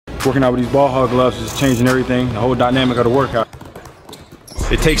Working out with these ball hog gloves is changing everything, the whole dynamic of the workout.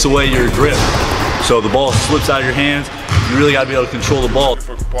 It takes away your grip, so the ball slips out of your hands. You really got to be able to control the ball.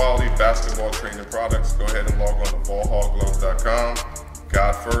 For quality basketball training products, go ahead and log on to ballhoggloves.com.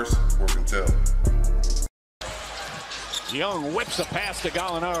 God first, work until. Young whips a pass to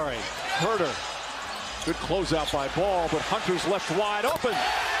Gallinari. Herter. Good closeout by Ball, but Hunter's left wide open.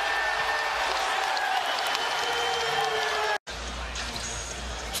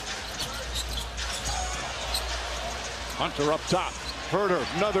 Hunter up top. Herter,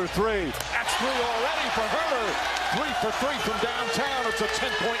 another three. That's three already for Herter. 3 for 3 from downtown. It's a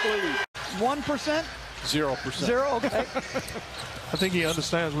 10-point lead. 1%? 0%. 0, okay. I think he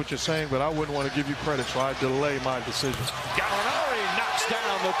understands what you're saying, but I wouldn't want to give you credit, so I delay my decision. Gallinari knocks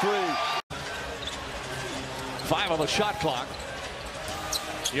down the three. 5 on the shot clock.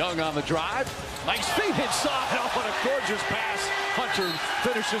 Young on the drive. Nice feet inside. Oh, and a gorgeous pass. Hunter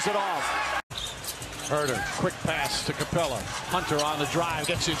finishes it off. Herter, quick pass to Capella. Hunter on the drive,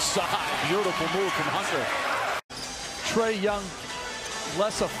 gets inside. Beautiful move from Hunter. Trae Young,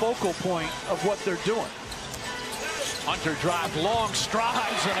 less a focal point of what they're doing. Hunter drive, long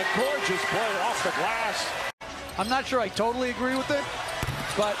strides, and a gorgeous play off the glass. I'm not sure I totally agree with it,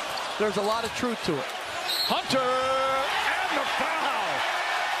 but there's a lot of truth to it. Hunter and the foul.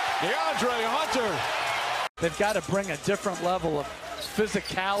 DeAndre Hunter. They've got to bring a different level of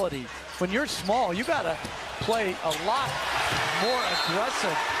physicality. When you're small, you got to play a lot more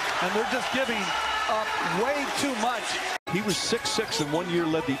aggressive, and they're just giving up way too much. He was 6'6" and 1 year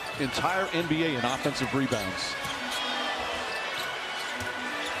led the entire NBA in offensive rebounds.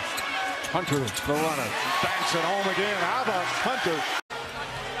 Hunter, the runner, banks it home again. How about Hunter?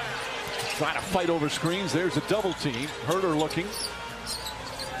 Trying to fight over screens. There's a double team. Herter looking.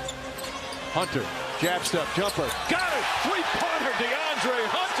 Hunter, jab step, jumper. Got it! Three-pointer, DeAndre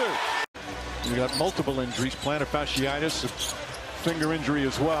Hunter. We got multiple injuries. Plantar fasciitis, finger injury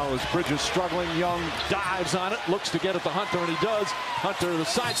as well. As Bridges struggling. Young dives on it, looks to get it to Hunter, and he does. Hunter, the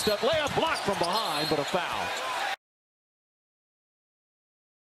sidestep layup, blocked from behind, but a foul.